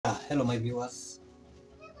Hello, my viewers.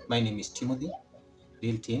 My name is Timothy,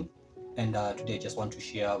 Real Team, and today I just want to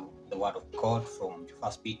share the word of God from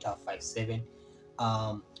 1 Peter 5:7.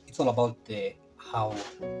 It's all about the how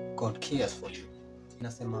God cares for you.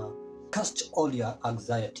 Inasema, cast all your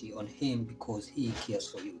anxiety on Him because He cares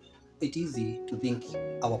for you. It's easy to think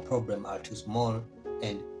our problems are too small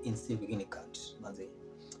and insignificant,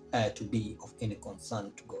 to be of any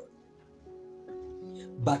concern to God.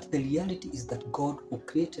 But the reality is that God, who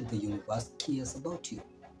created the universe, cares about you.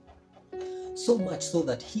 So much so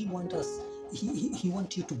that He wants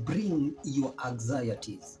you to bring your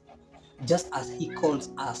anxieties, just as He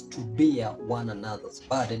calls us to bear one another's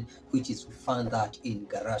burden, which is we find that in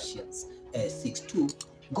Galatians 6:2.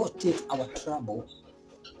 God takes our trouble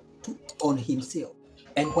on Himself.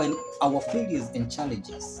 And while our failures and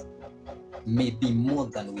challenges may be more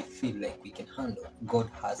than we feel like we can handle, God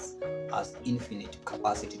has infinite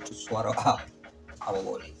capacity to swallow up our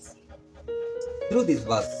worries. Through this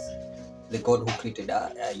verse, the God who created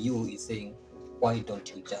you is saying, why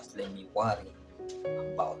don't you just let me worry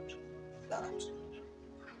about that?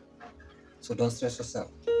 So don't stress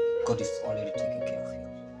yourself. God is already taking care of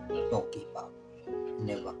you. Don't give up.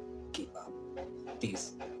 Never give up.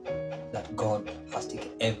 This, that God has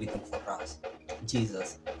taken everything for us.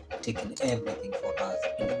 Jesus taken everything for us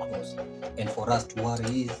in the cross. And for us to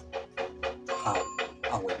worry is, how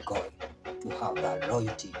are we going to have that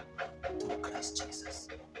loyalty to Christ Jesus?